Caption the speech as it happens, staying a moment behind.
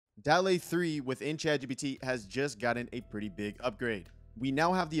DALL 3 within ChatGPT has just gotten a pretty big upgrade. We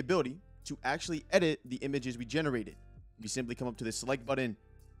now have the ability to actually edit the images we generated. We simply come up to the select button,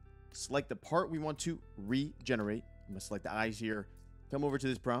 select the part we want to regenerate. I'm gonna select the eyes here, come over to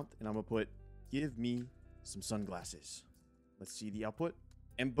this prompt, and I'm gonna put, give me some sunglasses. Let's see the output.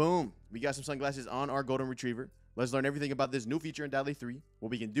 And boom, we got some sunglasses on our golden retriever. Let's learn everything about this new feature in DALL 3, what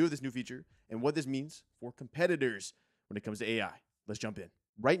we can do with this new feature, and what this means for competitors when it comes to AI. Let's jump in.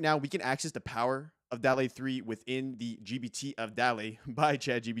 Right now, we can access the power of DALL 3 within the GPT of DALL by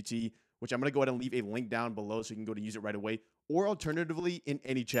ChatGPT, which I'm going to go ahead and leave a link down below so you can go to use it right away, or alternatively in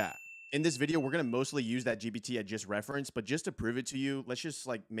any chat. In this video, we're going to mostly use that GPT I just referenced, but just to prove it to you, let's just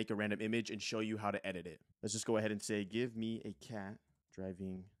like make a random image and show you how to edit it. Let's just go ahead and say, give me a cat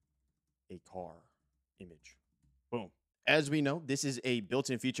driving a car image. Boom. As we know, this is a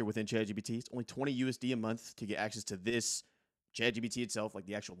built-in feature within ChatGPT. It's only 20 USD a month to get access to this, ChatGPT itself, like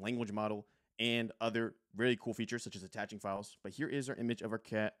the actual language model, and other really cool features such as attaching files. But here is our image of our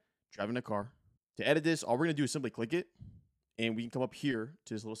cat driving a car. To edit this, all we're going to do is simply click it, and we can come up here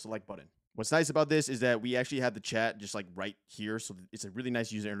to this little select button. What's nice about this is that we actually have the chat just like right here, so it's a really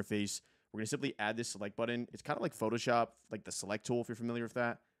nice user interface. We're going to simply add this select button. It's kind of like Photoshop, like the select tool, if you're familiar with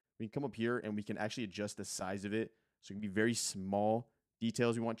that. We can come up here, and we can actually adjust the size of it. So it can be very small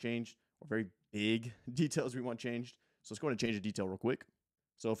details we want changed, or very big details we want changed. So let's go ahead and change the detail real quick.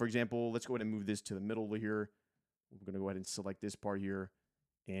 So for example, let's go ahead and move this to the middle over here. We're going to go ahead and select this part here,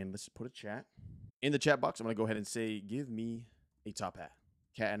 and let's put a chat. In the chat box, I'm going to go ahead and say, give me a top hat.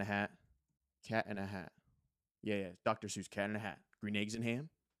 Cat in a hat. Cat in a hat. Yeah, Dr. Seuss, cat in a hat. Green eggs and ham.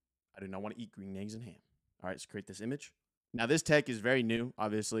 I do not want to eat green eggs and ham. All right, let's create this image. Now, this tech is very new.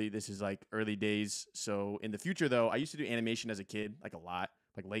 Obviously, this is like early days. So in the future, though, I used to do animation as a kid, like a lot,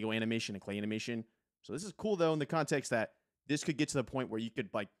 like Lego animation and clay animation. So this is cool, though, in the context that this could get to the point where you could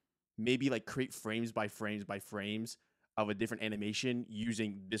like maybe like create frames by frames by frames of a different animation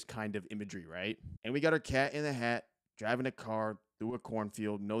using this kind of imagery, right? And we got our cat in a hat driving a car through a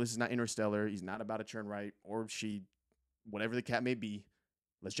cornfield. No, this is not Interstellar. He's not about to turn right, or she, whatever the cat may be.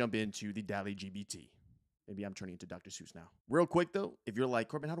 Let's jump into the DALL GPT. Maybe I'm turning into Dr. Seuss now. Real quick, though, if you're like,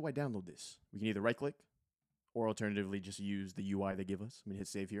 Corbin, how do I download this? We can either right-click or alternatively just use the UI they give us. I'm going to hit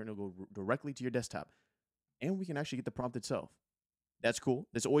save here, and it'll go directly to your desktop. And we can actually get the prompt itself. That's cool.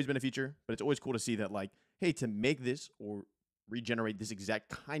 That's always been a feature, but it's always cool to see that, like, hey, to make this or regenerate this exact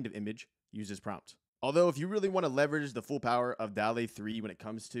kind of image, use this prompt. Although, if you really want to leverage the full power of DALL 3 when it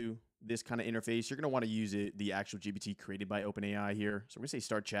comes to this kind of interface, you're going to want to use the actual GPT created by OpenAI here. So we're going to say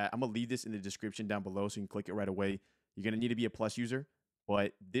start chat. I'm going to leave this in the description down below so you can click it right away. You're going to need to be a Plus user,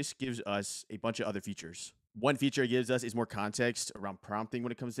 but this gives us a bunch of other features. One feature it gives us is more context around prompting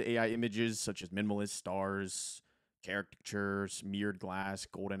when it comes to AI images, such as minimalist, stars, caricatures, mirrored glass,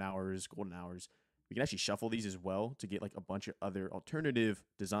 golden hours. We can actually shuffle these as well to get like a bunch of other alternative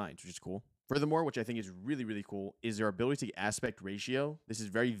designs, which is cool. Furthermore, which I think is really, really cool, is their ability to get aspect ratio. This is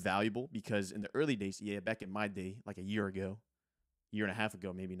very valuable because in the early days, yeah, back in my day, like a year and a half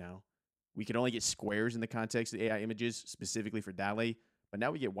ago, maybe now, we could only get squares in the context of AI images, specifically for DALL, but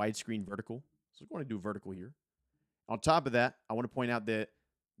now we get widescreen vertical. So we're going to do vertical here. On top of that, I want to point out that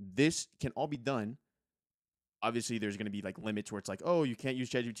this can all be done. Obviously, there's going to be like limits where it's like, oh, you can't use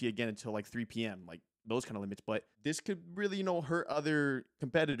ChatGPT again until like 3 p.m., like those kind of limits. But this could really, hurt other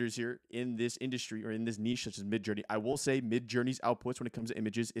competitors here in this industry or in this niche, such as Midjourney. I will say Midjourney's outputs when it comes to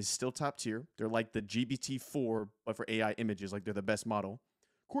images is still top tier. They're like the GPT-4, but for AI images, like they're the best model.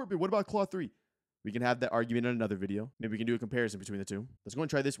 Corbin, what about Claude 3? We can have that argument in another video. Maybe we can do a comparison between the two. Let's go and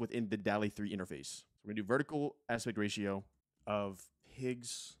try this within the DALL 3 interface. So we're going to do vertical aspect ratio of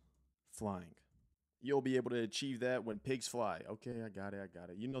pigs flying. You'll be able to achieve that when pigs fly. Okay, I got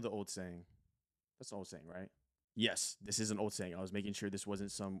it. You know the old saying. That's an old saying, right? Yes, this is an old saying. I was making sure this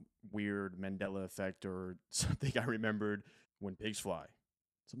wasn't some weird Mandela effect or something I remembered. When pigs fly.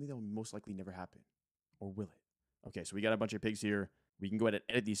 Something that will most likely never happen. Or will it? Okay, so we got a bunch of pigs here. We can go ahead and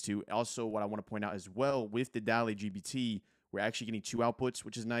edit these two. Also, what I want to point out as well, with the DALL GPT, we're actually getting 2 outputs,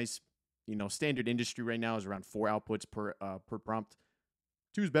 which is nice. Standard industry right now is around 4 outputs per prompt.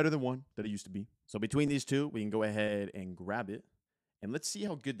 2 is better than 1 that it used to be. So between these two, we can go ahead and grab it. And let's see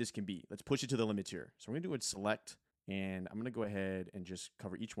how good this can be. Let's push it to the limits here. So we're going to do a select. And I'm going to go ahead and just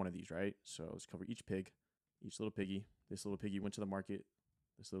cover each one of these, right? So let's cover each pig, each little piggy. This little piggy went to the market.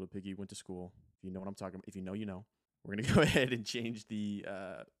 This little piggy went to school. If you know what I'm talking about. If you know, you know. We're going to go ahead and change the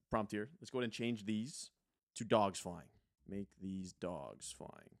prompt here. Let's go ahead and change these to dogs flying. Make these dogs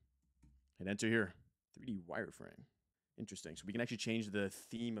flying. Hit enter here. 3D wireframe. Interesting. So we can actually change the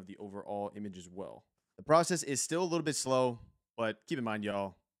theme of the overall image as well. The process is still a little bit slow, but keep in mind,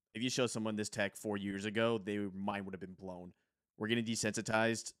 y'all, If you show someone this tech 4 years ago, their mind would have been blown. We're getting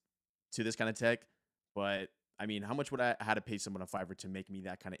desensitized to this kind of tech, but I mean, how much would I had to pay someone on Fiverr to make me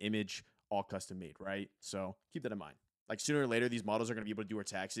that kind of image, all custom made, right? So keep that in mind. Like sooner or later, these models are going to be able to do our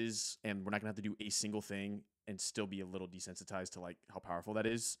taxes, and we're not going to have to do a single thing and still be a little desensitized to like how powerful that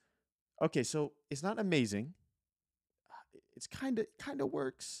is. Okay, so it's not amazing. It's kind of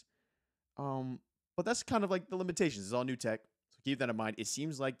works. Um, but that's kind of like the limitations. It's all new tech. So keep that in mind. It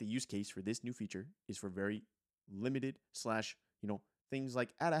seems like the use case for this new feature is for very limited slash, things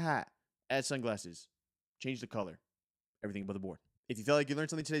like add a hat, add sunglasses, change the color, everything above the board. If you felt like you learned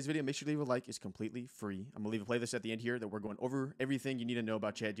something in today's video, make sure to leave a like. It's completely free. I'm going to leave a playlist at the end here that we're going over everything you need to know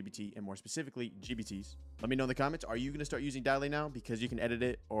about ChatGPT and more specifically GPTs. Let me know in the comments, are you going to start using DALL now because you can edit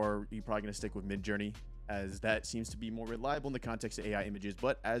it, or are you probably going to stick with Midjourney, as that seems to be more reliable in the context of AI images?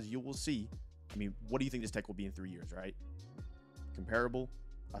 But as you will see, I mean, what do you think this tech will be in 3 years, right? Comparable?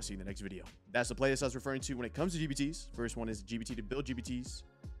 I'll see you in the next video. That's the playlist I was referring to when it comes to GPTs. First one is GPT to build GPTs.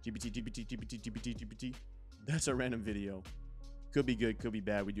 GPT. That's a random video. Could be good, could be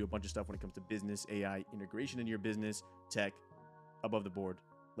bad. We do a bunch of stuff when it comes to business, AI, integration into your business, tech, above the board.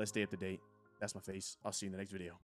 Let's stay up to date. That's my face. I'll see you in the next video.